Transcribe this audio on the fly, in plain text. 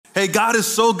Hey, God is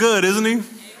so good, isn't he? Amen.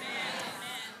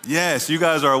 Yes, you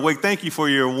guys are awake. Thank you for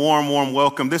your warm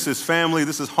welcome. This is family.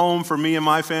 This is home for me and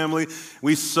my family.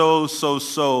 We so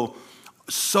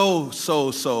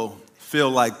feel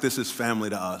like this is family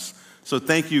to us. So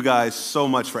thank you guys so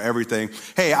much for everything.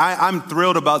 Hey, I'm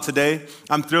thrilled about today.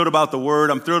 I'm thrilled about the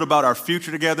word. I'm thrilled about our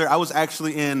future together. I was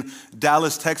actually in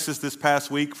Dallas, Texas this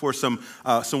past week for some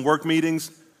work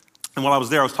meetings. And while I was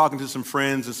there, I was talking to some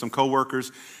friends and some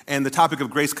coworkers, and the topic of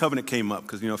Grace Covenant came up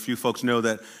because, a few folks know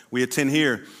that we attend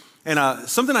here. And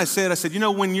something I said,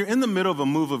 when you're in the middle of a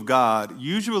move of God,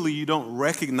 usually you don't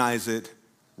recognize it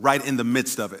right in the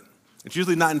midst of it. It's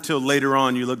usually not until later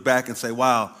on you look back and say,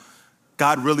 wow,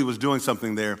 God really was doing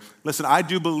something there. Listen, I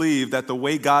do believe that the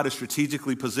way God is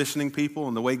strategically positioning people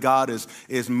and the way God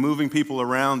is moving people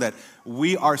around, that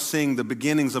we are seeing the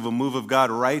beginnings of a move of God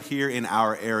right here in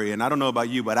our area. And I don't know about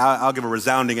you, but I'll give a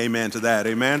resounding amen to that.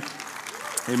 Amen?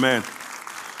 Amen.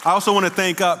 I also want to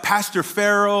thank Pastor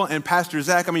Farrell and Pastor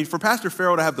Zach. For Pastor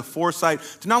Farrell to have the foresight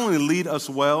to not only lead us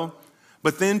well,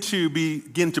 but then to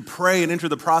begin to pray and enter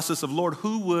the process of, Lord,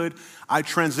 who would I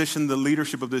transition the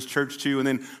leadership of this church to? And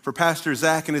then for Pastor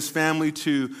Zach and his family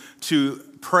to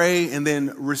pray and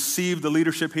then receive the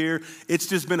leadership here. It's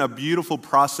just been a beautiful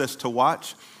process to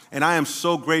watch. And I am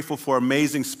so grateful for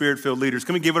amazing Spirit-filled leaders.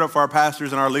 Can we give it up for our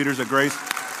pastors and our leaders at Grace?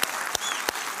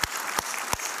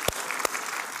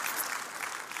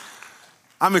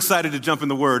 I'm excited to jump in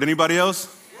the Word. Anybody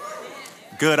else?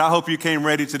 Good. I hope you came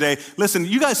ready today. Listen,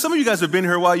 you guys, some of you guys have been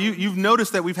here a while. You've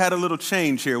noticed that we've had a little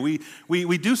change here. We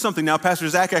do something now. Pastor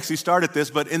Zach actually started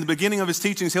this, but in the beginning of his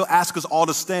teachings, he'll ask us all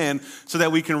to stand so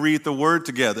that we can read the Word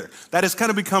together. That has kind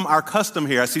of become our custom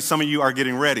here. I see some of you are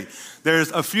getting ready.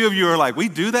 There's a few of you who are like, we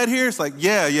do that here? It's like,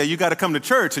 yeah, you got to come to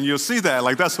church and you'll see that.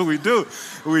 Like, that's what we do.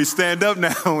 We stand up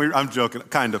now. I'm joking,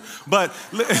 kind of. But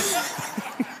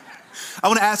I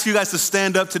want to ask you guys to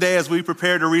stand up today as we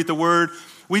prepare to read the Word.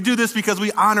 We do this because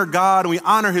we honor God and we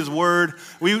honor His Word.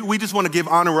 We just want to give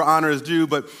honor where honor is due.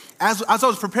 But as I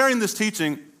was preparing this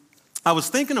teaching, I was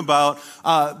thinking about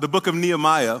the book of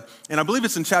Nehemiah, and I believe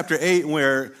it's in chapter 8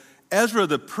 where Ezra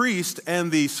the priest and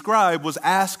the scribe was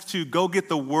asked to go get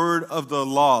the word of the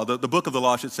law, the book of the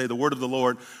law, I should say, the word of the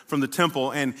Lord from the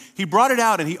temple. And he brought it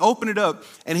out and he opened it up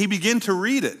and he began to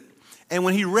read it. And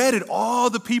when he read it, all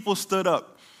the people stood up.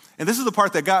 And this is the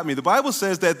part that got me. The Bible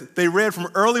says that they read from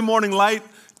early morning light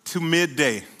to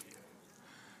midday.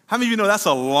 How many of you know that's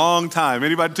a long time?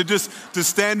 Anybody to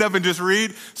stand up and just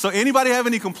read? So anybody have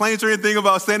any complaints or anything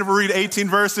about standing up and read 18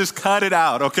 verses? Cut it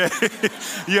out, okay?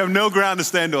 You have no ground to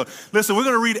stand on. Listen, we're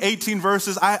going to read 18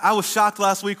 verses. I was shocked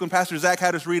last week when Pastor Zach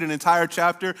had us read an entire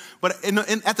chapter, but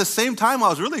at the same time, I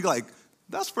was really like,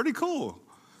 that's pretty cool.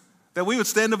 That we would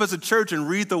stand up as a church and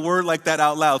read the word like that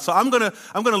out loud. So I'm gonna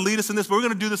lead us in this, but we're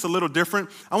gonna do this a little different.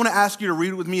 I wanna ask you to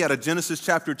read with me out of Genesis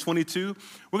chapter 22.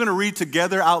 We're gonna read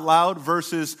together out loud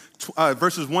verses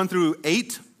 1 through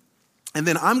 8. And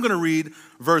then I'm gonna read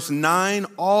verse 9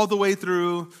 all the way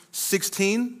through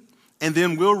 16. And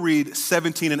then we'll read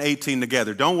 17 and 18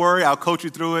 together. Don't worry, I'll coach you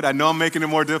through it. I know I'm making it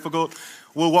more difficult.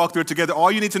 We'll walk through it together.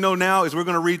 All you need to know now is we're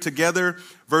gonna read together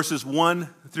verses 1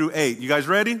 through 8. You guys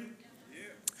ready?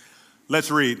 Let's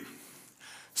read.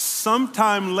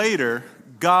 Sometime later,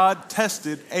 God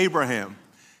tested Abraham.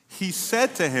 He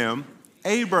said to him,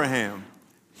 Abraham,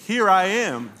 here I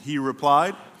am, he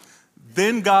replied.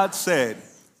 Then God said,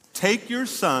 take your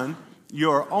son,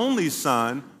 your only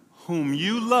son, whom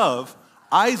you love,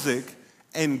 Isaac,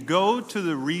 and go to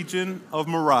the region of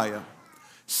Moriah.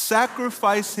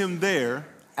 Sacrifice him there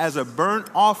as a burnt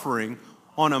offering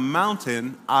on a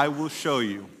mountain I will show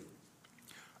you.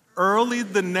 Early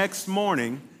the next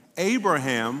morning,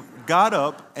 Abraham got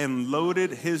up and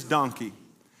loaded his donkey.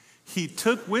 He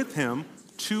took with him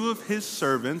 2 of his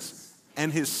servants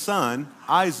and his son,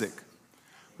 Isaac.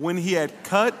 When he had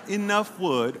cut enough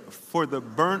wood for the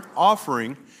burnt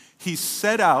offering, he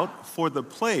set out for the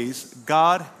place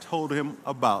God told him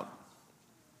about.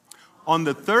 On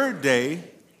the 3rd day,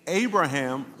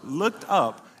 Abraham looked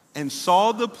up and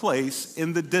saw the place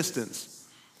in the distance.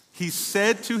 He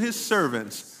said to his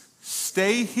servants,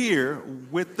 stay here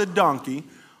with the donkey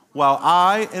while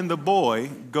I and the boy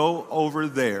go over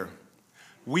there.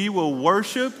 We will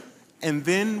worship and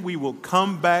then we will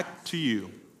come back to you.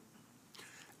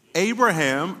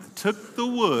 Abraham took the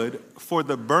wood for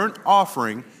the burnt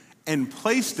offering and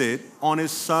placed it on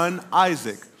his son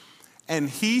Isaac, and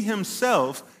he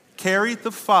himself carried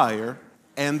the fire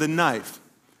and the knife.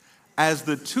 As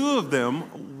the 2 of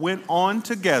them went on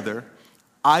together,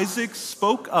 Isaac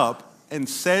spoke up and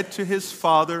said to his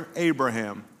father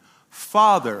Abraham,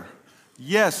 Father.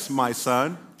 Yes, my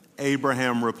son,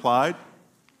 Abraham replied.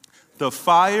 "The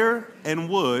fire and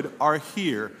wood are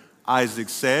here," Isaac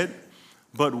said,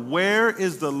 "but where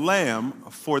is the lamb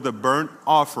for the burnt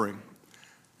offering?"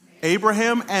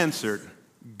 Abraham answered,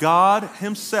 "God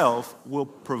himself will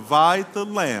provide the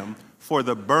lamb for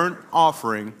the burnt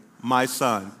offering, my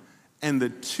son." And the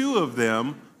two of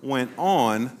them went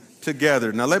on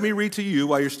together. Now let me read to you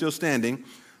while you're still standing,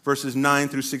 verses 9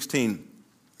 through 16.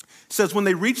 It says, "When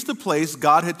they reached the place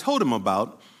God had told him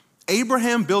about,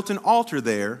 Abraham built an altar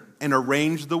there and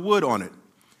arranged the wood on it.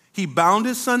 He bound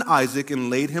his son Isaac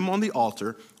and laid him on the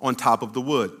altar on top of the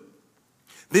wood.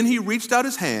 Then he reached out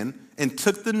his hand and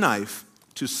took the knife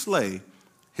to slay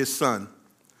his son.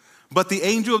 But the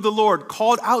angel of the Lord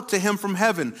called out to him from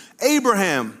heaven,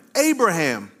 'Abraham,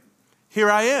 Abraham.'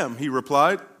 'Here I am,' he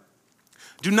replied.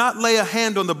 'Do not lay a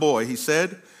hand on the boy,' he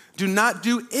said. 'Do not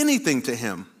do anything to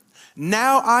him.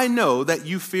 Now I know that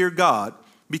you fear God,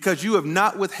 because you have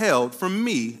not withheld from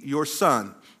me your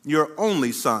son, your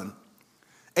only son.'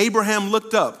 Abraham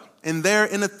looked up, and there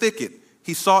in a thicket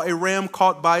he saw a ram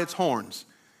caught by its horns.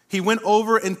 He went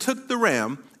over and took the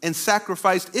ram and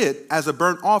sacrificed it as a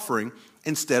burnt offering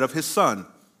instead of his son.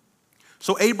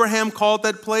 So Abraham called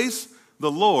that place,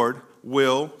 'The Lord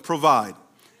will provide.'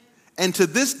 And to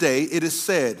this day it is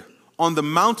said, 'On the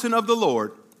mountain of the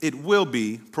Lord it will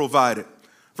be provided.'"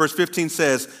 Verse 15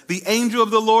 says, "The angel of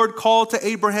the Lord called to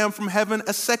Abraham from heaven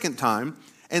a second time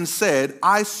and said,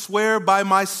 'I swear by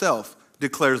myself,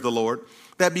 declares the Lord,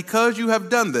 that because you have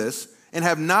done this and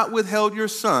have not withheld your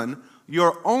son,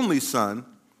 your only son,'"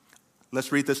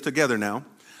 let's read this together now,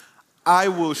 "'I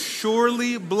will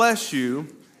surely bless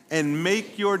you and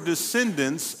make your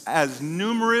descendants as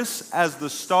numerous as the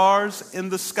stars in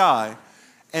the sky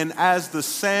and as the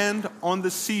sand on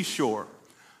the seashore.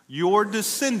 Your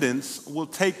descendants will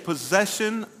take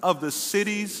possession of the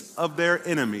cities of their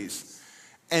enemies,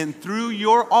 and through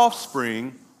your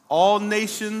offspring, all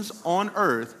nations on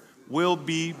earth will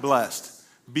be blessed,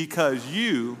 because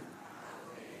you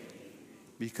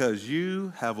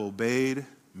have obeyed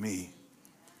me."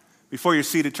 Before you're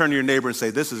seated, turn to your neighbor and say,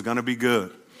 "This is going to be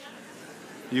good."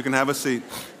 You can have a seat.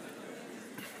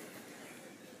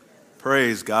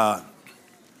 Praise God.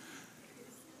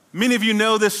 Many of you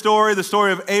know this story, the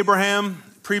story of Abraham.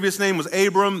 Previous name was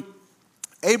Abram.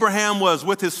 Abraham was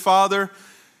with his father,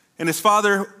 and his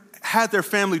father had their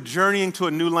family journeying to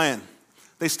a new land.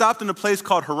 They stopped in a place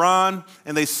called Haran,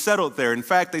 and they settled there. In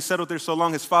fact, they settled there so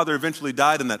long his father eventually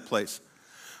died in that place.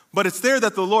 But it's there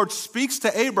that the Lord speaks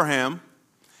to Abraham,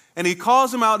 and he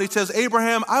calls him out, and he says,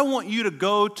 "Abraham, I want you to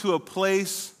go to a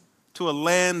place, to a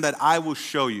land that I will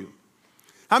show you."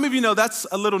 How many of you know that's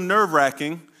a little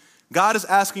nerve-wracking? God is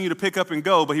asking you to pick up and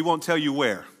go, but he won't tell you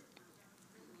where.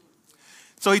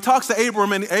 So he talks to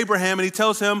Abraham, and he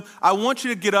tells him, "I want you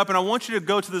to get up, and I want you to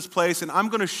go to this place, and I'm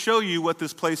going to show you what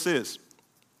this place is."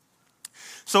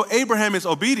 So Abraham is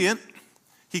obedient.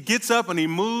 He gets up, and he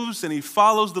moves, and he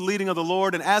follows the leading of the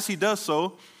Lord, and as he does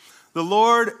so, the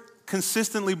Lord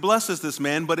consistently blesses this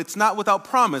man, but it's not without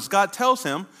promise. God tells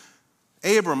him,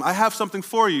 "Abram, I have something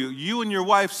for you. You and your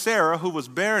wife, Sarah, who was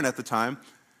barren at the time,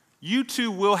 you two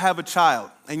will have a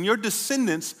child, and your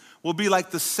descendants will be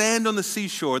like the sand on the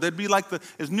seashore. They'd be like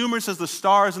as numerous as the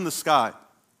stars in the sky."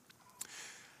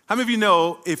 How many of you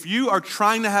know if you are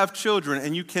trying to have children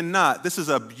and you cannot, this is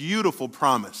a beautiful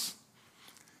promise?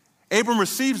 Abram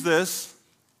receives this,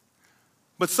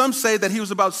 but some say that he was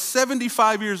about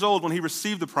 75 years old when he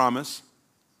received the promise,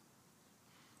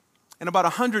 and about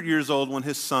 100 years old when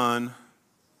his son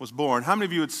was born. How many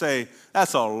of you would say,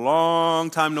 that's a long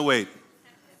time to wait?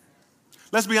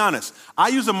 Let's be honest. I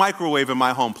use a microwave in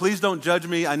my home. Please don't judge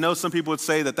me. I know some people would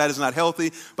say that is not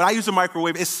healthy, but I use a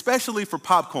microwave, especially for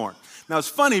popcorn. Now, it's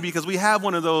funny because we have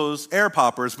one of those air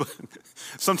poppers, but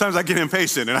sometimes I get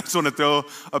impatient and I just want to throw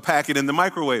a packet in the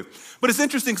microwave. But it's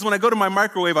interesting because when I go to my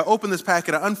microwave, I open this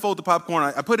packet, I unfold the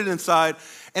popcorn, I put it inside,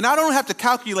 and I don't have to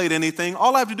calculate anything.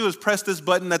 All I have to do is press this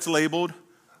button that's labeled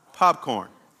popcorn.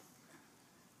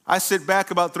 I sit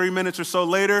back about 3 minutes or so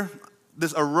later,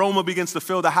 this aroma begins to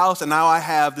fill the house, and now I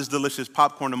have this delicious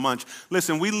popcorn to munch.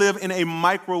 Listen, we live in a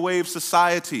microwave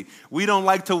society. We don't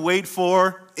like to wait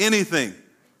for anything.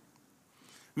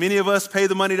 Many of us pay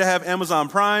the money to have Amazon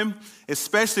Prime,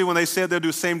 especially when they said they'll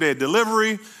do same-day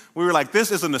delivery. We were like, this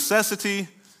is a necessity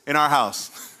in our house.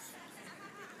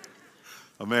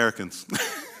 Americans.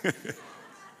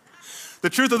 The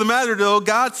truth of the matter, though,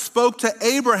 God spoke to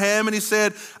Abraham and he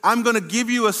said, I'm going to give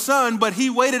you a son, but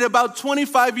he waited about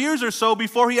 25 years or so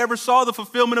before he ever saw the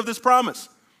fulfillment of this promise.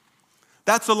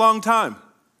 That's a long time.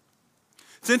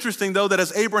 It's interesting, though, that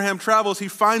as Abraham travels, he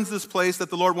finds this place that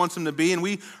the Lord wants him to be. And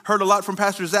we heard a lot from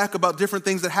Pastor Zach about different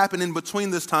things that happen in between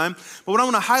this time. But what I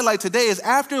want to highlight today is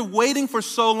after waiting for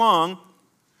so long,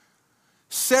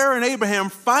 Sarah and Abraham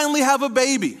finally have a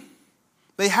baby.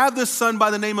 They have this son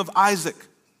by the name of Isaac.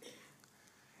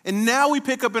 And now we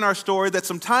pick up in our story that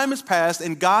some time has passed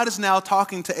and God is now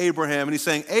talking to Abraham. And he's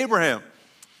saying, Abraham.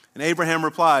 And Abraham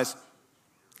replies,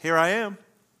 here I am.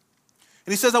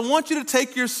 And he says, I want you to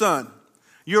take your son,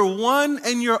 your one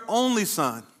and your only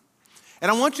son.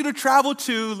 And I want you to travel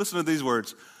to, listen to these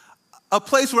words, a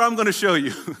place where I'm going to show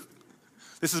you.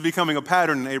 This is becoming a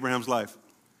pattern in Abraham's life.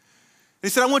 He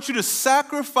said, I want you to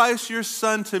sacrifice your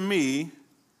son to me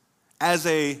as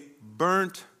a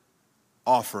burnt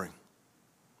offering.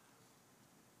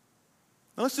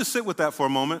 Now let's just sit with that for a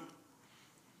moment.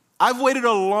 I've waited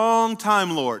a long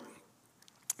time, Lord,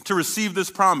 to receive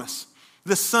this promise.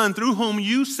 The son through whom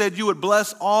you said you would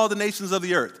bless all the nations of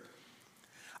the earth.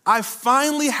 I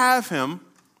finally have him,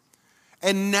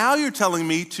 and now you're telling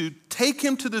me to take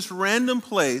him to this random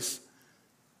place,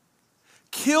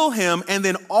 kill him, and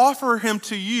then offer him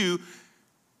to you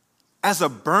as a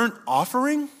burnt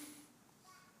offering?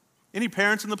 Any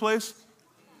parents in the place?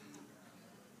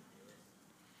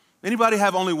 Anybody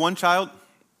have only one child?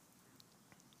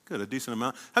 Good, a decent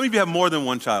amount. How many of you have more than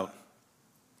one child?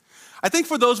 I think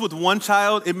for those with one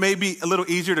child, it may be a little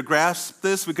easier to grasp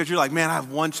this because you're like, man, I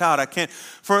have one child, I can't.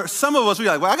 For some of us, we're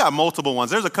like, well, I got multiple ones.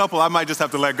 There's a couple I might just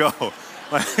have to let go.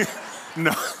 Like,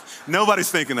 no, nobody's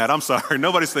thinking that. I'm sorry,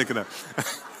 nobody's thinking that.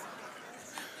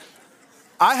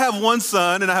 I have one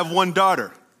son and I have one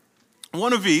daughter,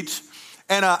 one of each.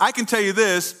 And I can tell you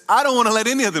this, I don't want to let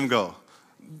any of them go.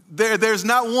 There's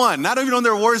not one, not even on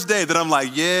their worst day, that I'm like,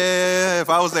 yeah, if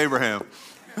I was Abraham.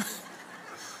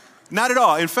 Not at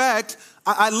all. In fact,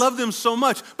 I love them so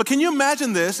much. But can you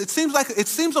imagine this? It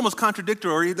seems almost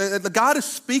contradictory. The God is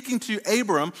speaking to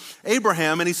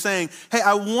Abraham, and he's saying, hey,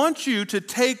 I want you to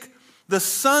take the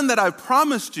son that I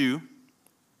promised you,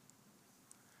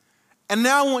 and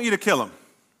now I want you to kill him.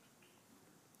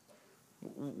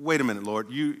 Wait a minute, Lord.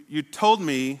 You told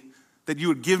me that you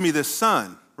would give me this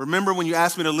son. Remember when you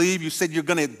asked me to leave, you said you're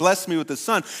going to bless me with the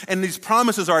son. And these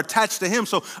promises are attached to him.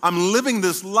 So I'm living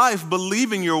this life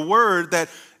believing your word that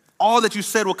all that you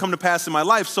said will come to pass in my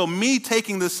life. So me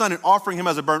taking this son and offering him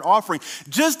as a burnt offering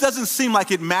just doesn't seem like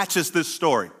it matches this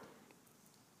story.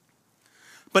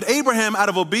 But Abraham, out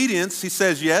of obedience, he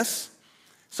says yes.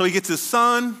 So he gets his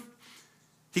son.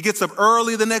 He gets up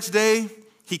early the next day.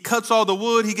 He cuts all the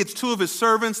wood. He gets 2 of his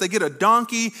servants. They get a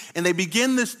donkey, and they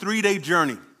begin this 3-day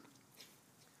journey.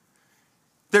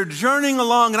 They're journeying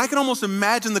along, and I can almost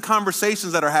imagine the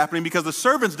conversations that are happening because the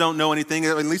servants don't know anything.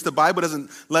 At least the Bible doesn't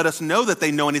let us know that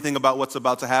they know anything about what's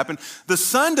about to happen. The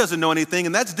son doesn't know anything,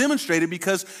 and that's demonstrated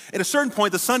because at a certain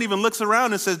point, the son even looks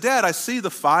around and says, Dad, I see the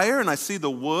fire and I see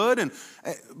the wood,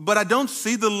 but I don't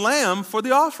see the lamb for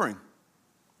the offering.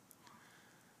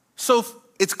 So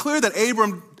it's clear that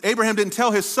Abraham didn't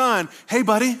tell his son, hey,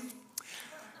 buddy,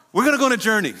 we're going to go on a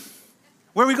journey.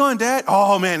 Where are we going, Dad?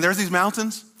 Oh, man, there's these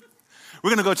mountains. We're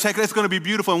going to go check it. It's going to be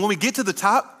beautiful. And when we get to the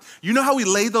top, you know how we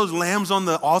lay those lambs on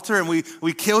the altar and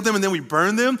we kill them and then we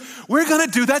burn them? We're going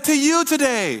to do that to you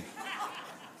today.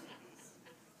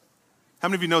 How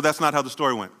many of you know that's not how the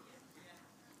story went?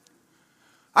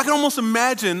 I can almost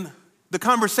imagine the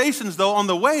conversations, though, on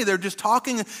the way. They're just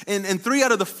talking, and 3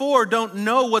 out of the 4 don't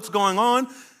know what's going on.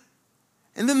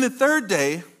 And then the 3rd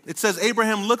day, it says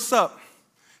Abraham looks up,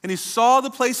 and he saw the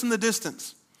place in the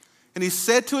distance. And he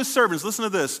said to his servants, listen to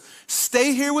this,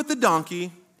 stay here with the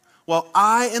donkey while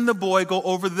I and the boy go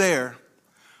over there.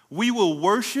 We will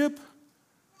worship,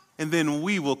 and then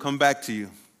we will come back to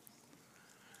you.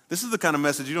 This is the kind of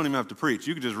message you don't even have to preach.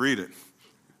 You can just read it.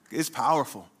 It's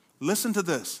powerful. Listen to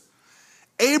this.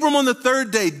 Abram on the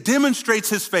 3rd day demonstrates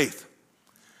his faith.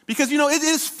 Because, it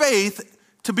is faith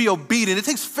to be obedient. It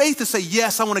takes faith to say,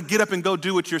 yes, I want to get up and go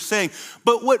do what you're saying.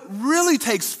 But what really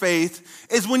takes faith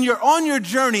is when you're on your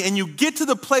journey and you get to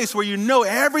the place where you know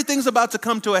everything's about to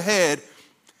come to a head,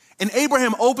 and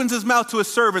Abraham opens his mouth to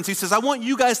his servants. He says, I want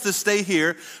you guys to stay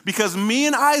here because me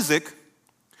and Isaac,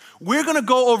 we're going to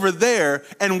go over there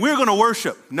and we're going to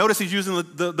worship. Notice he's using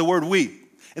the word we.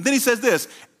 And then he says this,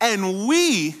 and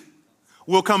we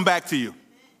will come back to you.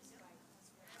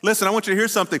 Listen, I want you to hear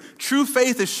something. True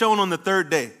faith is shown on the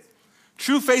 3rd day.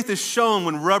 True faith is shown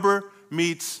when rubber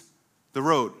meets the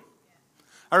road.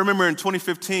 I remember in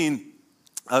 2015,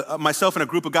 myself and a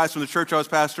group of guys from the church I was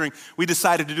pastoring, we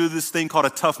decided to do this thing called a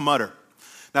Tough Mudder.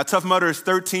 Now, Tough Mudder is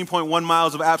 13.1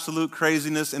 miles of absolute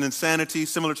craziness and insanity,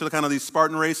 similar to the kind of these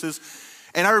Spartan races.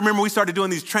 And I remember we started doing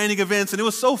these training events, and it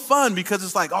was so fun because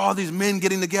it's like all these men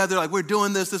getting together, like we're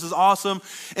doing this is awesome.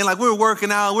 And like we're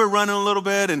working out, we're running a little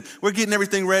bit, and we're getting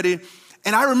everything ready.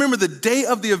 And I remember the day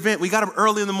of the event, we got up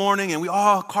early in the morning, and we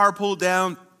all carpooled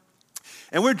down.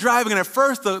 And we're driving, and at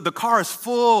first the car is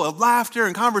full of laughter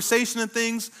and conversation and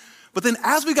things. But then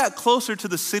as we got closer to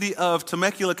the city of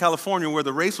Temecula, California, where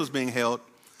the race was being held,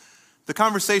 the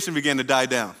conversation began to die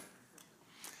down.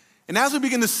 And as we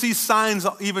begin to see signs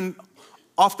even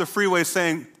off the freeway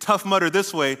saying, Tough Mudder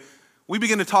this way, we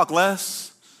begin to talk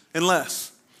less and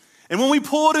less. And when we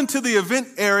pulled into the event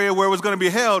area where it was going to be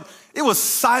held, it was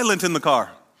silent in the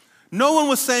car. No one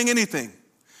was saying anything.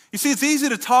 You see, it's easy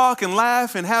to talk and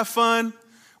laugh and have fun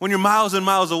when you're miles and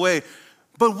miles away.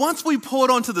 But once we pulled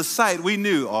onto the site, we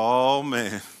knew, oh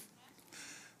man,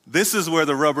 this is where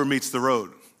the rubber meets the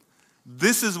road.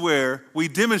 This is where we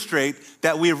demonstrate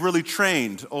that we have really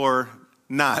trained or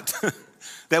not,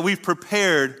 that we've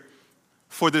prepared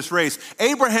for this race.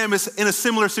 Abraham is in a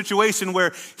similar situation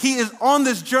where he is on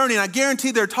this journey, and I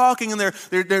guarantee they're talking and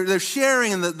they're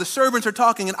sharing, and the servants are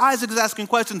talking, and Isaac is asking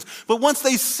questions. But once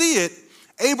they see it,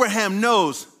 Abraham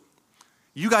knows,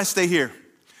 you guys stay here.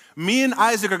 Me and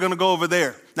Isaac are going to go over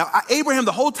there. Now, Abraham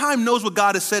the whole time knows what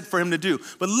God has said for him to do.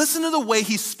 But listen to the way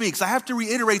he speaks. I have to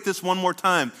reiterate this one more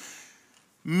time.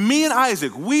 Me and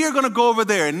Isaac, we are going to go over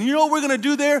there. And you know what we're going to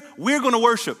do there? We're going to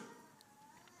worship.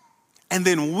 And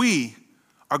then we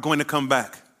are going to come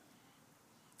back.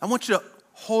 I want you to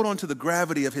hold on to the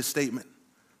gravity of his statement,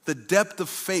 the depth of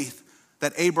faith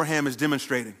that Abraham is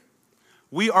demonstrating.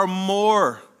 We are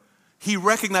more. He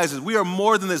recognizes we are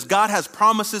more than this. God has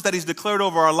promises that he's declared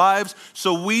over our lives.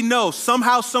 So we know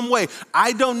somehow, some way,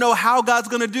 I don't know how God's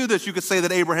going to do this, you could say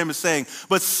that Abraham is saying,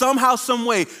 but somehow, some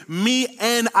way, me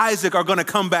and Isaac are going to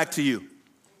come back to you.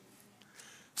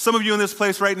 Some of you in this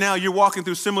place right now, you're walking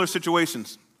through similar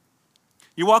situations.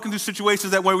 You're walking through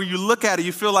situations that when you look at it,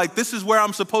 you feel like this is where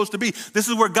I'm supposed to be. This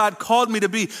is where God called me to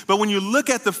be. But when you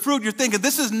look at the fruit, you're thinking,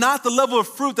 this is not the level of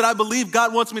fruit that I believe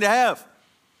God wants me to have.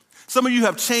 Some of you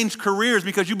have changed careers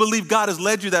because you believe God has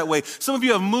led you that way. Some of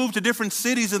you have moved to different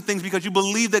cities and things because you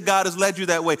believe that God has led you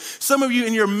that way. Some of you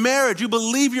in your marriage, you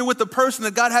believe you're with the person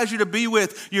that God has you to be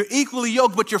with. You're equally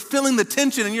yoked, but you're feeling the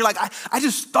tension and you're like, I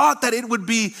just thought that it would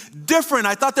be different.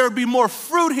 I thought there would be more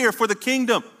fruit here for the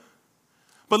kingdom.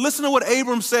 But listen to what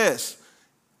Abram says.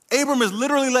 Abram is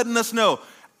literally letting us know,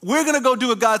 we're going to go do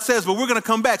what God says, but we're going to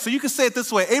come back. So you can say it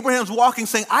this way. Abraham's walking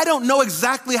saying, I don't know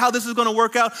exactly how this is going to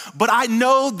work out, but I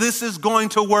know this is going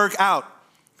to work out.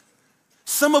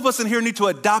 Some of us in here need to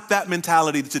adopt that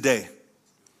mentality today.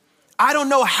 I don't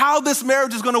know how this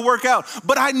marriage is going to work out,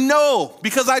 but I know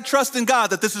because I trust in God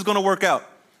that this is going to work out.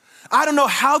 I don't know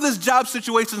how this job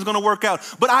situation is going to work out,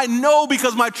 but I know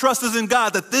because my trust is in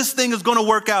God that this thing is going to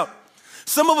work out.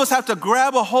 Some of us have to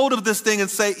grab a hold of this thing and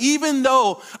say, even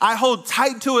though I hold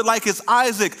tight to it like it's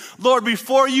Isaac, Lord,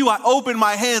 before you, I open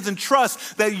my hands and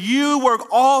trust that you work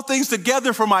all things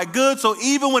together for my good. So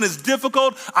even when it's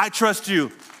difficult, I trust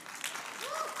you.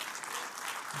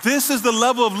 This is the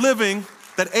level of living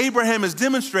that Abraham is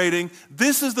demonstrating.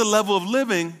 This is the level of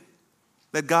living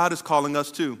that God is calling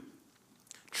us to.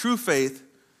 True faith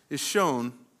is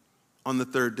shown on the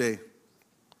third day.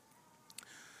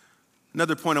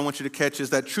 Another point I want you to catch is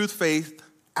that true faith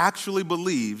actually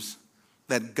believes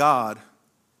that God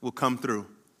will come through.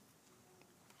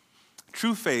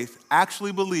 True faith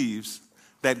actually believes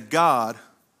that God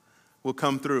will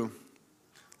come through.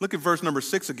 Look at verse number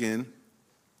 6 again.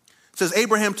 It says,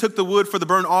 Abraham took the wood for the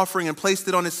burnt offering and placed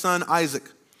it on his son Isaac,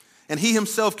 and he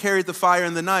himself carried the fire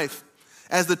and the knife.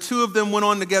 As the two of them went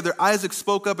on together, Isaac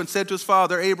spoke up and said to his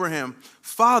father Abraham,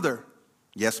 Father.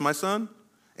 Yes, my son,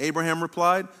 Abraham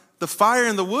replied. The fire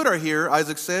and the wood are here,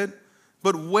 Isaac said,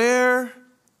 but where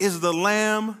is the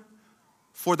lamb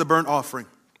for the burnt offering?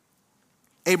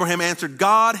 Abraham answered,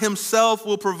 God himself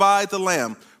will provide the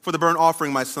lamb for the burnt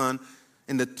offering, my son.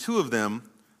 And the two of them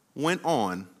went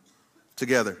on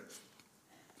together.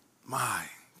 My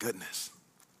goodness.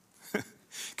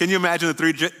 Can you imagine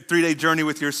the three-day journey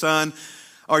with your son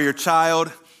or your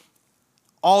child?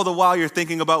 All the while you're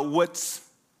thinking about what's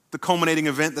the culminating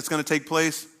event that's going to take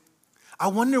place. I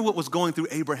wonder what was going through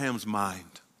Abraham's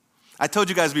mind. I told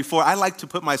you guys before, I like to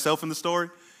put myself in the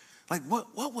story. Like,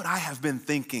 what would I have been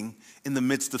thinking in the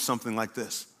midst of something like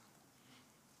this?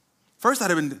 First,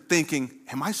 I'd have been thinking,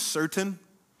 am I certain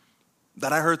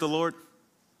that I heard the Lord?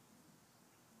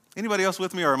 Anybody else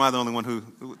with me, or am I the only one who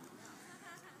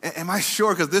am I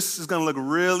sure? Because this is going to look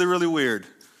really, really weird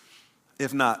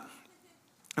if not.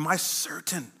 Am I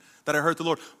certain that I heard the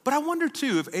Lord? But I wonder,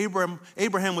 too, if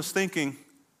Abraham was thinking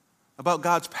about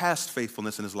God's past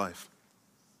faithfulness in his life.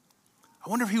 I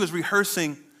wonder if he was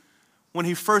rehearsing when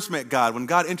he first met God, when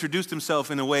God introduced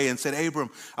himself in a way and said, Abram,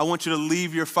 I want you to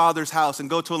leave your father's house and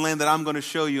go to a land that I'm going to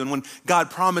show you. And when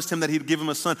God promised him that he'd give him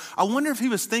a son, I wonder if he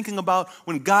was thinking about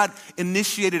when God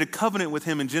initiated a covenant with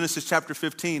him in Genesis chapter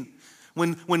 15.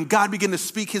 When God began to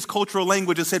speak his cultural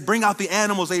language and said, bring out the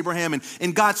animals, Abraham,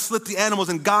 and God slit the animals,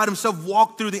 and God himself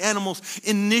walked through the animals,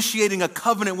 initiating a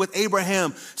covenant with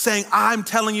Abraham, saying, I'm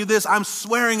telling you this, I'm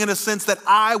swearing in a sense that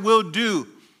I will do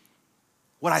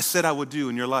what I said I would do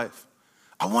in your life.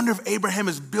 I wonder if Abraham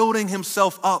is building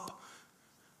himself up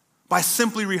by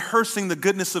simply rehearsing the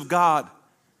goodness of God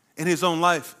in his own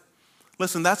life.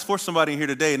 Listen, that's for somebody here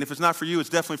today, and if it's not for you, it's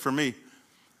definitely for me.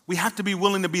 We have to be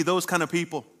willing to be those kind of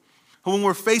people who, when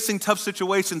we're facing tough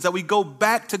situations, that we go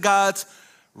back to God's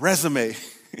resume.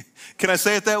 Can I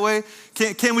say it that way?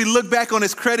 Can we look back on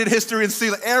his credit history and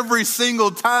see every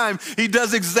single time he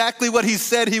does exactly what he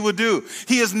said he would do?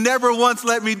 He has never once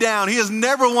let me down. He has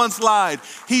never once lied.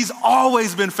 He's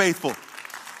always been faithful.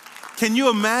 Can you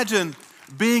imagine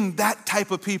being that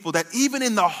type of people that even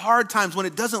in the hard times when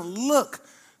it doesn't look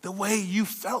the way you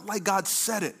felt like God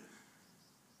said it,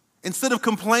 instead of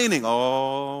complaining,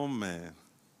 oh man,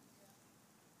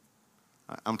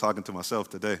 I'm talking to myself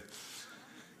today.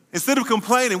 Instead of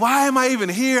complaining, why am I even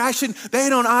here? They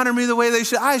don't honor me the way they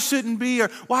should. I shouldn't be, or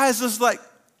why is this like?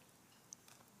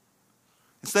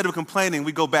 Instead of complaining,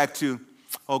 we go back to,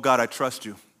 oh God, I trust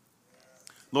you.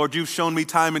 Lord, you've shown me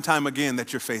time and time again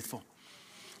that you're faithful.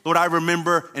 Lord, I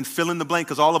remember, and fill in the blank,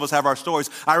 because all of us have our stories.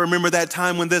 I remember that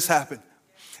time when this happened.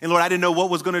 And Lord, I didn't know what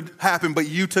was going to happen, but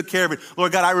you took care of it.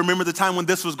 Lord God, I remember the time when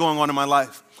this was going on in my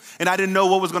life. And I didn't know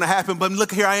what was going to happen, but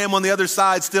look, here I am on the other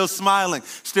side, still smiling,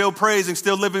 still praising,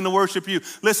 still living to worship you.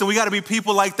 Listen, we got to be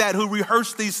people like that who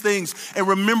rehearse these things and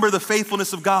remember the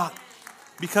faithfulness of God,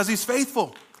 because he's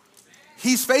faithful.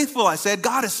 He's faithful. I said,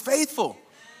 God is faithful.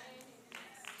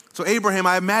 So Abraham,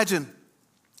 I imagine,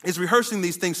 is rehearsing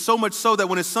these things so much so that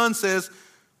when his son says,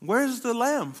 where's the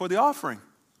lamb for the offering?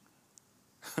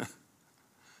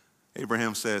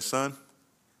 Abraham says, son,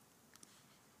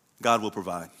 God will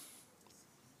provide.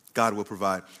 God will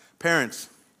provide. Parents,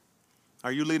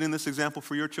 are you leading this example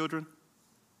for your children?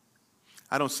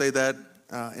 I don't say that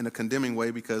in a condemning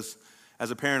way, because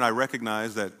as a parent, I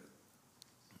recognize that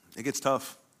it gets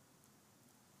tough.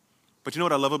 But you know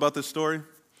what I love about this story?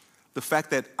 The fact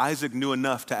that Isaac knew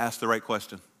enough to ask the right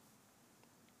question.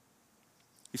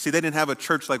 You see, they didn't have a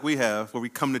church like we have, where we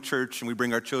come to church and we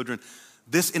bring our children.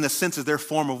 This, in a sense, is their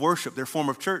form of worship, their form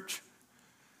of church.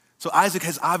 So Isaac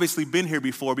has obviously been here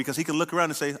before, because he can look around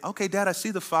and say, okay, Dad, I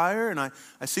see the fire, and I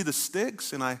see the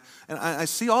sticks, and I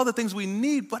see all the things we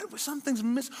need, but some things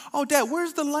miss. Oh, Dad,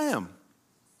 where's the lamb?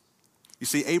 You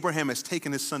see, Abraham has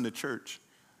taken his son to church.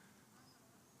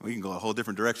 We can go a whole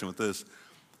different direction with this.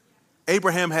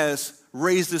 Abraham has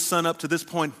raised his son up to this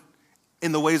point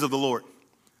in the ways of the Lord.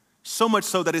 So much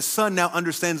so that his son now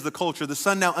understands the culture. The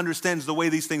son now understands the way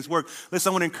these things work. Listen,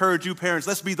 I want to encourage you parents,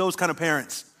 let's be those kind of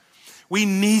parents. We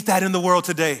need that in the world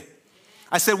today.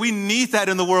 I said we need that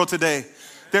in the world today.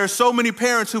 There are so many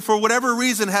parents who, for whatever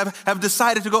reason, have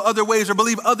decided to go other ways or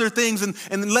believe other things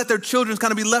and let their children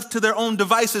kind of be left to their own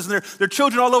devices. And their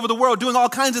children all over the world doing all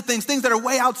kinds of things that are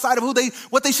way outside of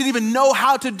what they should even know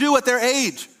how to do at their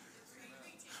age.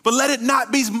 But let it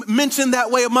not be mentioned that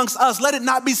way amongst us. Let it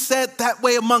not be said that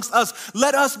way amongst us.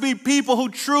 Let us be people who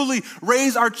truly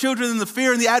raise our children in the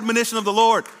fear and the admonition of the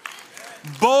Lord,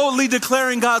 boldly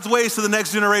declaring God's ways to the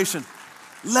next generation.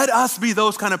 Let us be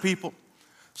those kind of people.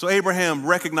 So Abraham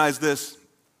recognized this.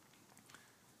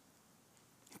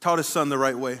 He taught his son the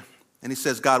right way, and he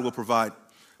says God will provide.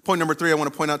 Point number 3 I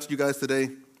want to point out to you guys today.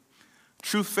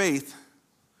 True faith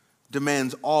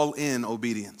demands all-in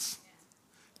obedience.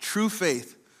 True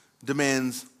faith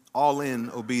demands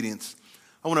all-in obedience.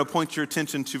 I want to point your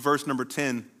attention to verse number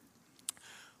 10,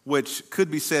 which could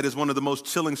be said is one of the most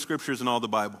chilling scriptures in all the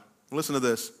Bible. Listen to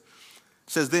this. It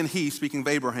says, then he, speaking of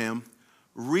Abraham,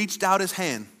 reached out his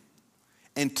hand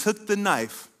and took the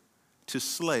knife to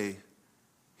slay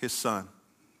his son.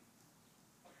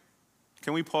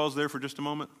 Can we pause there for just a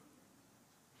moment?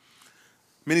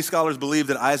 Many scholars believe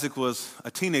that Isaac was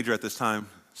a teenager at this time.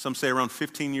 Some say around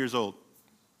 15 years old.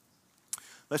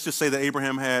 Let's just say that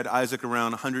Abraham had Isaac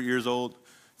around 100 years old.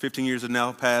 15 years have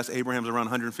now passed. Abraham's around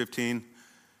 115.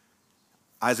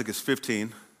 Isaac is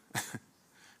 15. How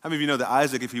many of you know that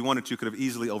Isaac, if he wanted to, could have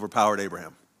easily overpowered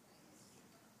Abraham?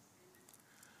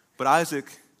 But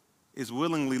Isaac is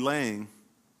willingly laying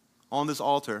on this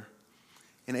altar,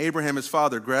 and Abraham, his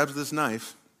father, grabs this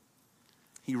knife.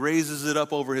 He raises it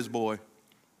up over his boy.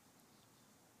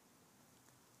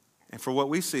 And for what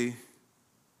we see,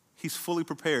 he's fully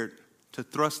prepared to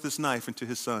thrust this knife into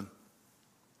his son.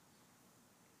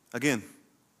 Again,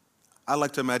 I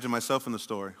like to imagine myself in the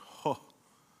story. Oh.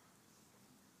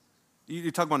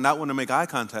 You talk about not wanting to make eye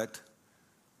contact.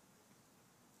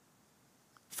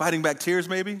 Fighting back tears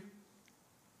maybe.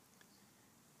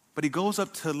 But he goes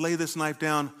up to lay this knife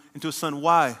down into his son.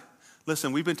 Why?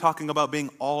 Listen, we've been talking about being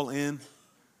all in.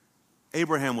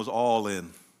 Abraham was all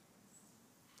in.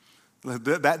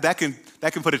 That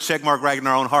can put a check mark right in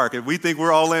our own heart. If we think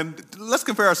we're all in, let's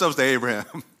compare ourselves to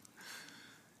Abraham.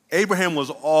 Abraham was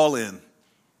all in.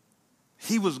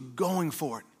 He was going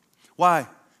for it. Why?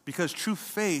 Because true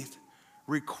faith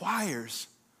requires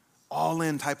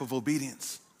all-in type of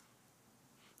obedience.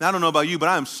 Now, I don't know about you, but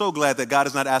I am so glad that God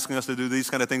is not asking us to do these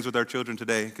kind of things with our children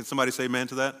today. Can somebody say amen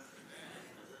to that? Amen.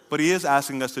 But he is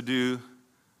asking us to do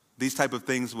these type of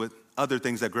things with other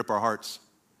things that grip our hearts.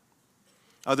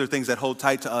 Other things that hold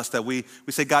tight to us that we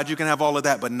say, God, you can have all of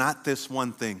that, but not this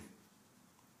one thing.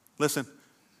 Listen,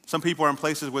 some people are in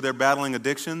places where they're battling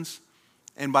addictions,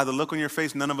 and by the look on your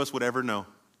face, none of us would ever know.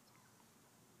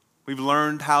 We've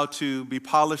learned how to be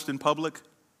polished in public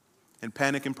and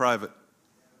panic in private.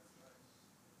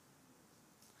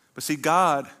 But see,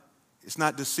 God is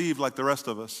not deceived like the rest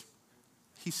of us.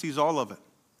 He sees all of it.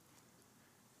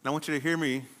 And I want you to hear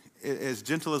me, as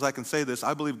gentle as I can say this,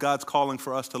 I believe God's calling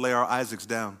for us to lay our Isaacs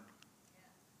down.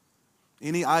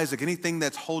 Any Isaac, anything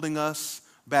that's holding us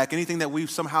back, anything that we've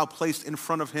somehow placed in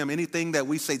front of him, anything that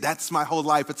we say, that's my whole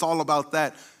life, it's all about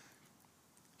that.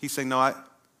 He's saying, no,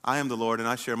 I am the Lord and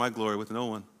I share my glory with no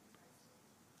one.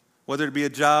 Whether it be a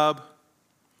job,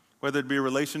 whether it be a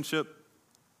relationship,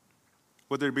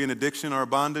 whether it be an addiction or a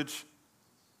bondage,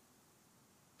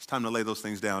 it's time to lay those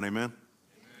things down, amen?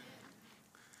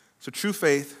 So true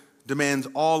faith demands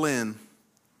all-in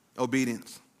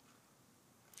obedience.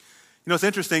 You know, it's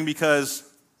interesting because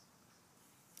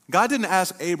God didn't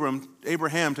ask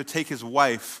Abraham to take his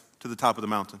wife to the top of the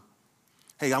mountain.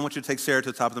 Hey, I want you to take Sarah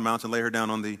to the top of the mountain, lay her down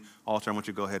on the altar. I want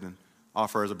you to go ahead and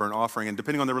offer her as a burnt offering. And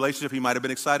depending on the relationship, he might have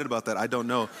been excited about that. I don't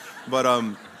know. But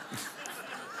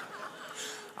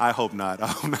I hope not.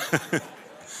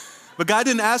 But God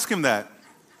didn't ask him that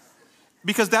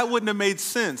because that wouldn't have made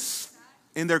sense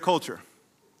in their culture.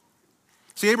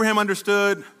 See, Abraham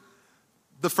understood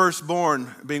the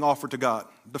firstborn being offered to God,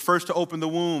 the first to open the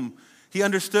womb. He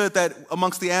understood that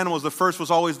amongst the animals, the first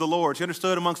was always the Lord's. He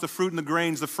understood amongst the fruit and the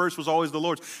grains, the first was always the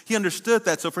Lord's. He understood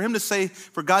that. So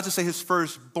for God to say his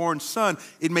firstborn son,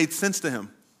 it made sense to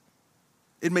him.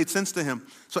 It made sense to him.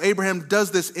 So Abraham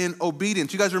does this in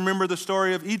obedience. You guys remember the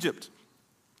story of Egypt?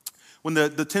 When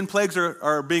the 10 plagues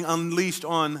are being unleashed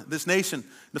on this nation,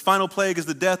 the final plague is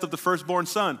the death of the firstborn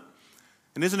son.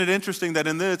 And isn't it interesting that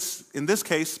in this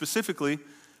case specifically,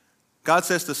 God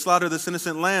says to slaughter this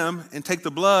innocent lamb and take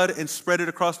the blood and spread it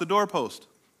across the doorpost.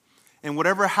 And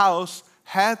whatever house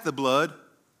had the blood,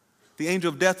 the angel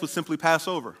of death would simply pass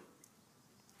over.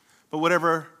 But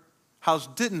whatever house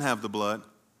didn't have the blood,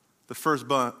 the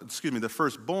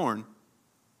firstborn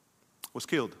was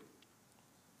killed.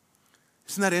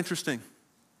 Isn't that interesting?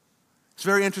 It's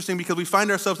very interesting because we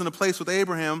find ourselves in a place with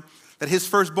Abraham that his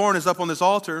firstborn is up on this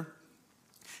altar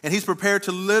and he's prepared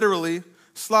to literally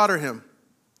slaughter him.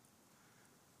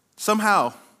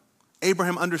 Somehow,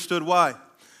 Abraham understood why.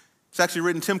 It's actually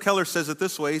written, Tim Keller says it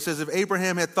this way. He says, if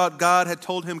Abraham had thought God had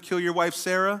told him, kill your wife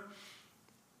Sarah,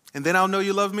 and then I'll know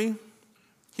you love me,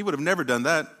 he would have never done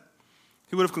that.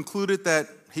 He would have concluded that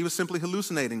he was simply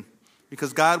hallucinating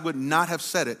because God would not have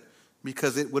said it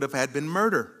because it would have had been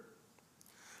murder.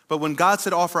 But when God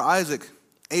said offer Isaac,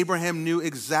 Abraham knew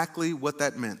exactly what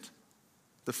that meant.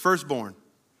 The firstborn,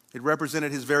 it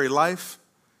represented his very life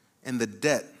and the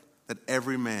debt that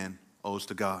every man owes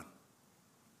to God.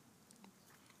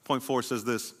 Point 4 says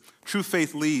this, true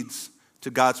faith leads to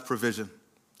God's provision.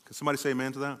 Can somebody say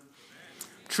amen to that? Amen.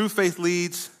 True faith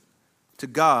leads to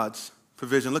God's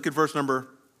provision. Look at verse number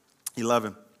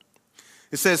 11.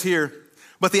 It says here,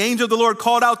 but the angel of the Lord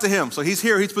called out to him. So he's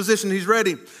here, he's positioned, he's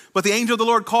ready. But the angel of the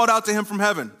Lord called out to him from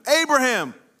heaven,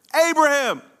 Abraham,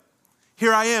 Abraham.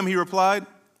 Here I am, he replied.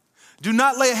 Do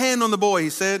not lay a hand on the boy, he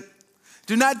said.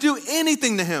 Do not do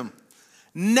anything to him.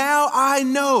 Now I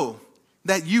know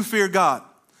that you fear God,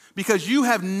 because you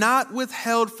have not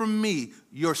withheld from me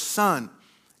your son,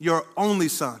 your only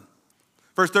son.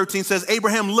 Verse 13 says,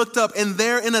 Abraham looked up, and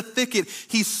there in a thicket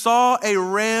he saw a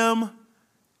ram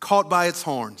caught by its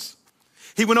horns.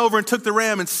 He went over and took the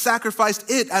ram and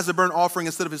sacrificed it as a burnt offering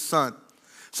instead of his son.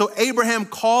 So Abraham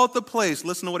called the place,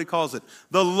 listen to what he calls it,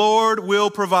 the Lord will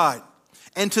provide.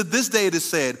 And to this day it is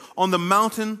said, on the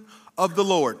mountain of the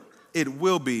Lord it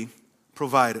will be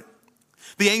provided.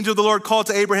 The angel of the Lord called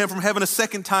to Abraham from heaven a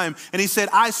second time, and he said,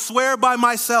 I swear by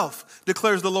myself,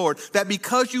 declares the Lord, that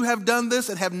because you have done this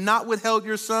and have not withheld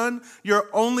your son, your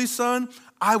only son,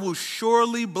 I will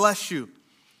surely bless you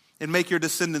and make your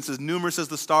descendants as numerous as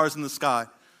the stars in the sky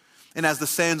and as the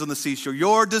sands on the seashore.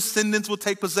 Your descendants will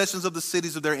take possessions of the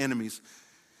cities of their enemies,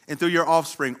 and through your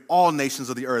offspring, all nations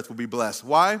of the earth will be blessed.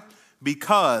 Why?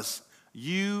 Because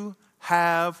you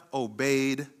have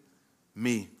obeyed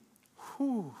me.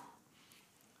 Whew.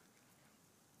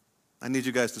 I need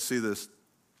you guys to see this.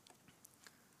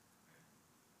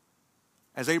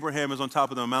 As Abraham is on top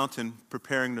of the mountain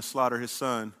preparing to slaughter his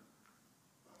son,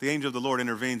 the angel of the Lord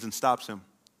intervenes and stops him.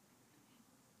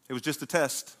 It was just a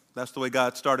test. That's the way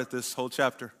God started this whole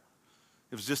chapter.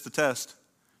 It was just a test.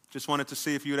 Just wanted to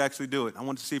see if you would actually do it. I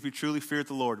wanted to see if you truly feared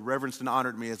the Lord, reverenced and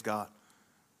honored me as God.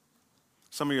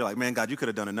 Some of you are like, man, God, you could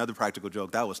have done another practical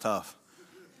joke. That was tough.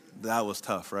 That was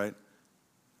tough, right?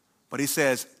 But he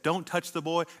says, don't touch the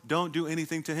boy. Don't do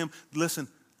anything to him. Listen,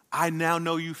 I now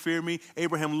know you fear me.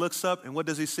 Abraham looks up, and what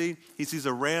does he see? He sees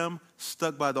a ram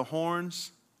stuck by the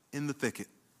horns in the thicket.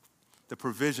 The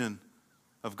provision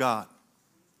of God.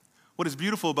 What is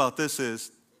beautiful about this is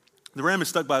the ram is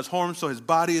stuck by his horns, so his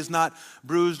body is not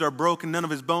bruised or broken. None of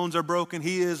his bones are broken.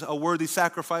 He is a worthy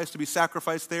sacrifice to be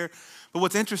sacrificed there. But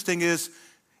what's interesting is,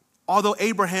 although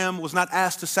Abraham was not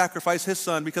asked to sacrifice his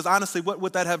son, because honestly, what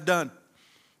would that have done?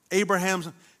 Abraham's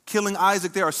killing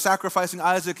Isaac there, or sacrificing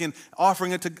Isaac and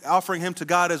offering him to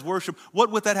God as worship. What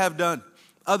would that have done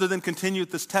other than continue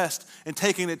this test and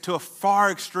taking it to a far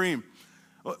extreme?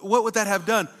 What would that have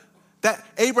done? That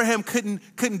Abraham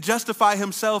couldn't justify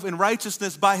himself in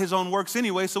righteousness by his own works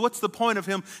anyway, so what's the point of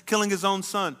him killing his own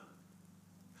son?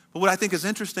 But what I think is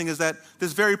interesting is that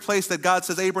this very place that God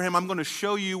says, Abraham, I'm going to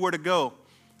show you where to go.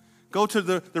 Go to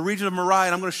the region of Moriah,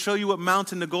 and I'm going to show you what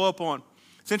mountain to go up on.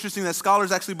 It's interesting that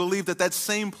scholars actually believe that that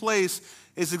same place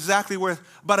is exactly where,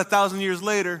 about 1,000 years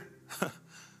later,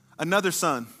 another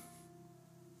son,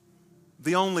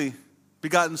 the only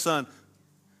begotten son,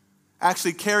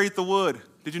 actually carried the wood.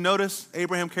 Did you notice?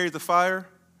 Abraham carried the fire.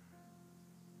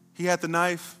 He had the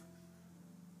knife,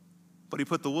 but he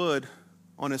put the wood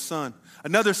on his son.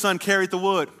 Another son carried the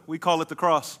wood. We call it the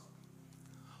cross.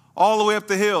 All the way up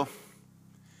the hill.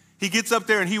 He gets up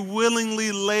there and he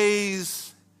willingly lays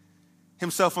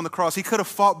himself on the cross. He could have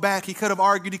fought back. He could have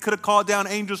argued. He could have called down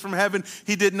angels from heaven.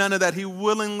 He did none of that. He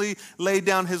willingly laid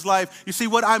down his life. You see,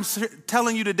 what I'm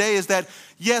telling you today is that,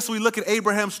 yes, we look at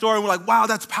Abraham's story and we're like, wow,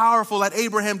 that's powerful that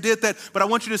Abraham did that. But I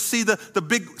want you to see the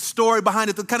big story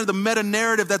behind it, the kind of the meta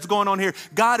narrative that's going on here.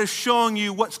 God is showing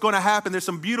you what's going to happen. There's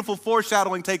some beautiful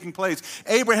foreshadowing taking place.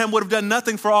 Abraham would have done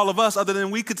nothing for all of us other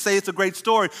than we could say it's a great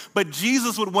story. But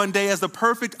Jesus would one day, as the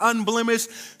perfect,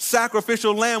 unblemished,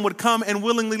 sacrificial lamb, would come and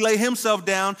willingly lay himself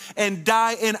down and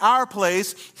die in our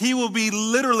place. He will be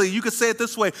literally, you could say it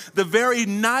this way, the very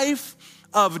knife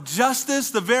of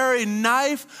justice, the very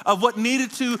knife of what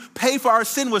needed to pay for our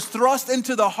sin was thrust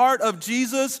into the heart of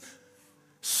Jesus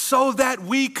so that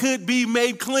we could be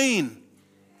made clean.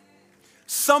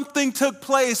 Something took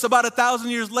place about 1,000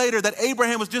 years later that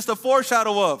Abraham was just a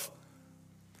foreshadow of.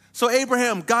 So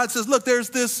Abraham, God says, look, there's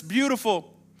this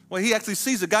beautiful, well, he actually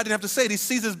sees it. God didn't have to say it. He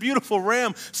sees this beautiful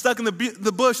ram stuck in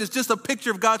the bush. It's just a picture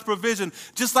of God's provision.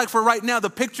 Just like for right now, the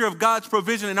picture of God's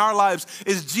provision in our lives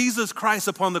is Jesus Christ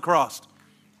upon the cross.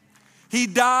 He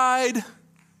died.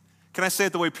 Can I say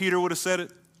it the way Peter would have said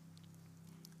it?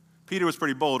 Peter was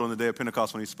pretty bold on the day of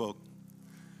Pentecost when he spoke.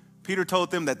 Peter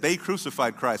told them that they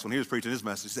crucified Christ when he was preaching his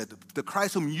message. He said, the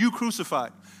Christ whom you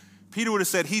crucified. Peter would have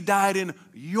said, he died in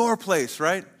your place,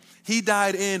 right? He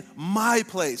died in my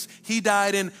place. He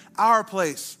died in our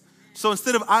place. So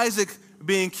instead of Isaac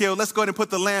being killed, let's go ahead and put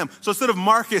the lamb. So instead of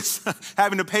Marcus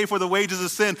having to pay for the wages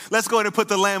of sin, let's go ahead and put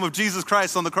the lamb of Jesus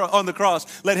Christ on the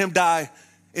cross. Let him die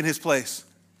in his place.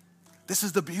 This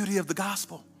is the beauty of the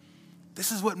gospel.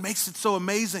 This is what makes it so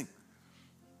amazing.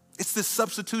 It's this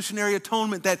substitutionary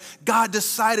atonement that God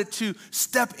decided to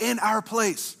step in our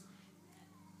place.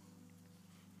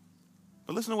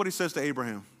 But listen to what he says to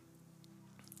Abraham.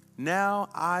 Now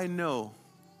I know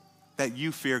that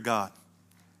you fear God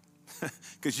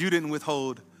because you didn't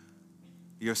withhold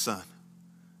your son.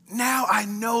 Now I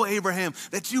know, Abraham,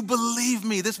 that you believe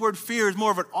me. This word fear is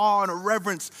more of an awe and a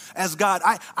reverence as God.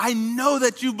 I know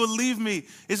that you believe me.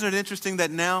 Isn't it interesting that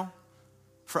now,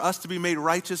 for us to be made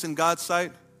righteous in God's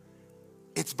sight,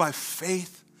 it's by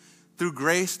faith through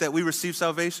grace that we receive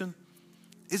salvation?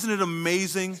 Isn't it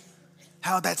amazing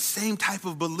how that same type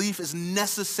of belief is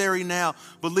necessary now,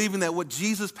 believing that what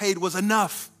Jesus paid was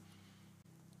enough.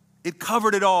 It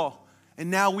covered it all. And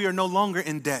now we are no longer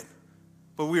in debt,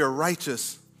 but we are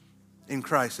righteous in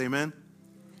Christ. Amen?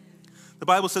 The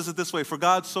Bible says it this way, for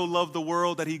God so loved the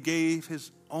world that he gave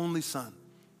his only son,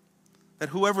 that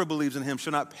whoever believes in him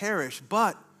shall not perish,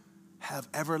 but have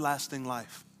everlasting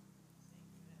life.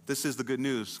 This is the good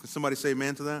news. Can somebody say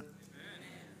amen to that? Amen.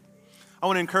 I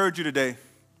want to encourage you today,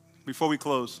 before we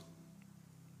close,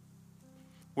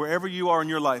 wherever you are in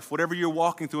your life, whatever you're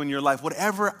walking through in your life,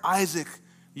 whatever Isaac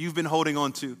you've been holding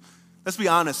on to, let's be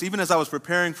honest, even as I was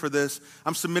preparing for this,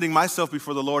 I'm submitting myself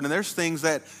before the Lord, and there's things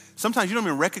that sometimes you don't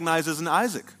even recognize as an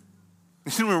Isaac.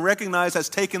 You don't even recognize has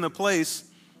taken the place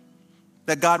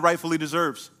that God rightfully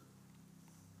deserves.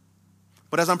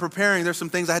 But as I'm preparing, there's some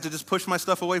things I had to just push my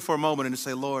stuff away for a moment and just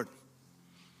say, Lord,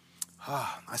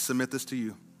 I submit this to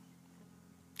you.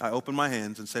 I open my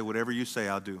hands and say, whatever you say,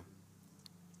 I'll do.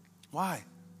 Why?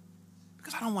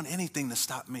 Because I don't want anything to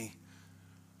stop me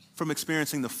from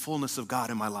experiencing the fullness of God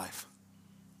in my life.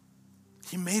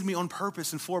 He made me on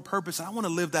purpose and for a purpose. And I want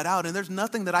to live that out. And there's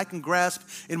nothing that I can grasp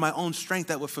in my own strength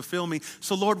that would fulfill me.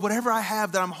 So Lord, whatever I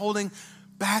have that I'm holding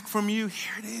back from you,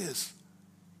 here it is.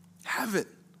 Have it.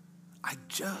 I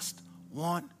just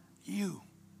want you.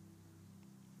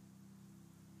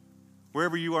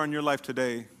 Wherever you are in your life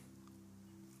today,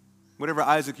 whatever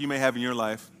Isaac you may have in your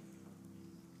life,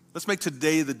 let's make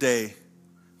today the day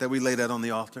that we lay that on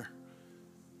the altar.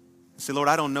 And say, Lord,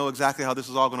 I don't know exactly how this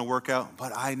is all going to work out,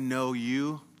 but I know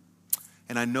you,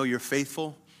 and I know you're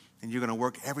faithful, and you're going to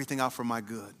work everything out for my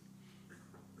good.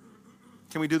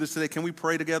 Can we do this today? Can we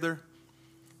pray together?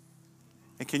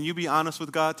 And can you be honest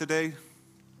with God today?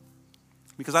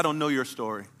 Because I don't know your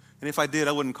story. And if I did,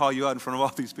 I wouldn't call you out in front of all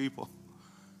these people.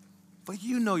 But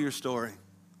you know your story.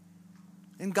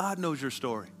 And God knows your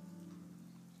story.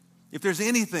 If there's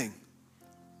anything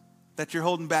that you're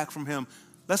holding back from him,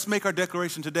 let's make our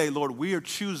declaration today. Lord, we are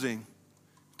choosing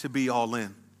to be all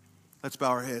in. Let's bow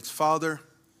our heads. Father,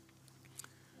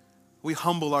 we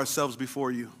humble ourselves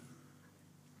before you.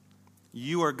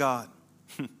 You are God,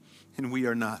 and we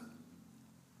are not.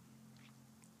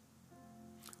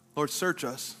 Lord, search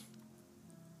us.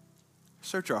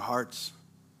 Search our hearts.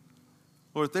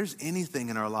 Lord, if there's anything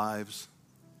in our lives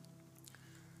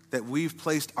that we've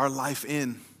placed our life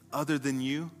in other than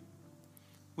you,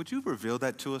 would you reveal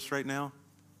that to us right now?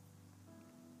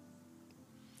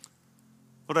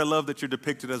 Lord, I love that you're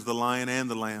depicted as the lion and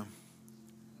the lamb,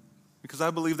 because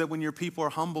I believe that when your people are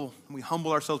humble and we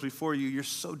humble ourselves before you, you're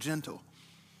so gentle.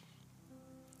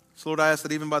 So Lord, I ask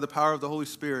that even by the power of the Holy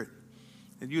Spirit,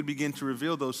 that you would begin to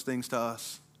reveal those things to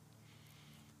us.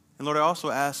 And Lord, I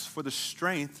also ask for the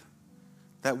strength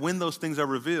that when those things are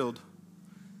revealed,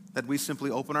 that we simply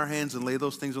open our hands and lay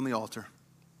those things on the altar.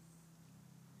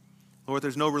 Lord,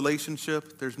 there's no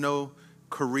relationship, there's no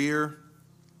career,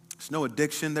 there's no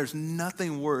addiction, there's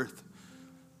nothing worth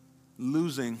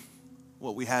losing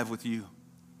what we have with you.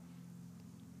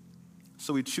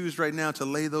 So we choose right now to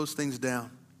lay those things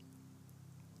down.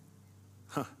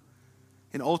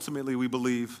 And ultimately, we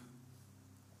believe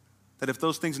that if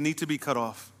those things need to be cut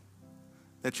off,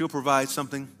 that you'll provide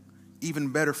something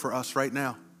even better for us right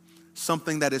now,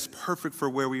 something that is perfect for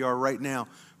where we are right now.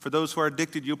 For those who are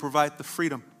addicted, you'll provide the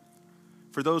freedom.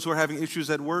 For those who are having issues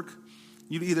at work,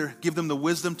 you'd either give them the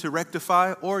wisdom to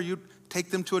rectify or you'd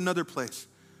take them to another place.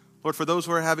 Lord, for those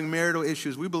who are having marital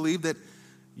issues, we believe that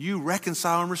you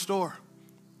reconcile and restore.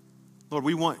 Lord,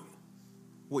 we want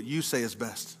what you say is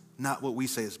best, not what we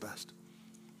say is best.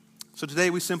 So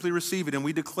today we simply receive it and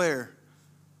we declare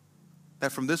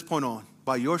that from this point on,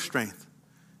 by your strength,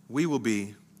 we will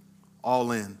be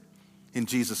all in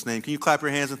Jesus' name. Can you clap your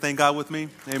hands and thank God with me?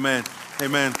 Amen.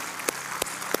 Amen.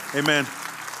 Amen.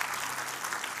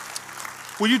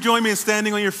 Will you join me in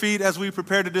standing on your feet as we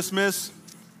prepare to dismiss?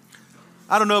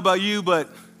 I don't know about you, but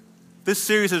this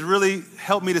series has really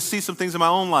helped me to see some things in my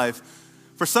own life.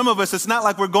 For some of us, it's not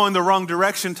like we're going the wrong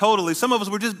direction totally. Some of us,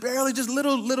 we're just barely just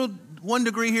little 1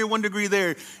 degree here, 1 degree there.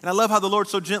 And I love how the Lord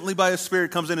so gently by his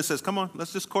Spirit comes in and says, come on,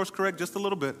 let's just course correct just a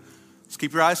little bit. Just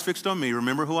keep your eyes fixed on me.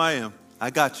 Remember who I am. I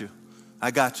got you.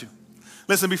 I got you.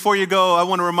 Listen, before you go, I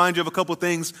want to remind you of a couple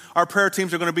things. Our prayer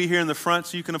teams are going to be here in the front,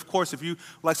 so you can, of course, if you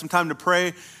like some time to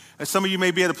pray, and some of you may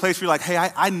be at a place where you're like, hey,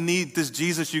 I need this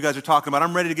Jesus you guys are talking about.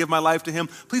 I'm ready to give my life to him.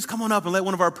 Please come on up and let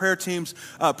one of our prayer teams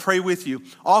pray with you.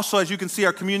 Also, as you can see,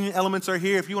 our communion elements are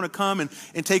here. If you want to come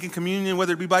and take in communion,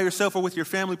 whether it be by yourself or with your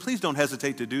family, please don't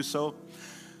hesitate to do so.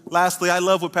 Lastly, I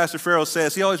love what Pastor Farrell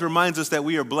says. He always reminds us that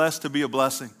we are blessed to be a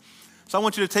blessing. So I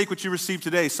want you to take what you received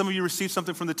today. Some of you received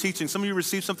something from the teaching. Some of you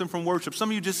received something from worship. Some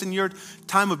of you just in your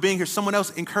time of being here, someone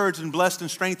else encouraged and blessed and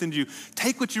strengthened you.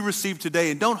 Take what you received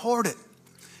today and don't hoard it.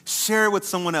 Share it with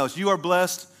someone else. You are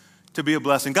blessed to be a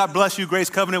blessing. God bless you, Grace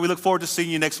Covenant. We look forward to seeing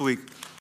you next week.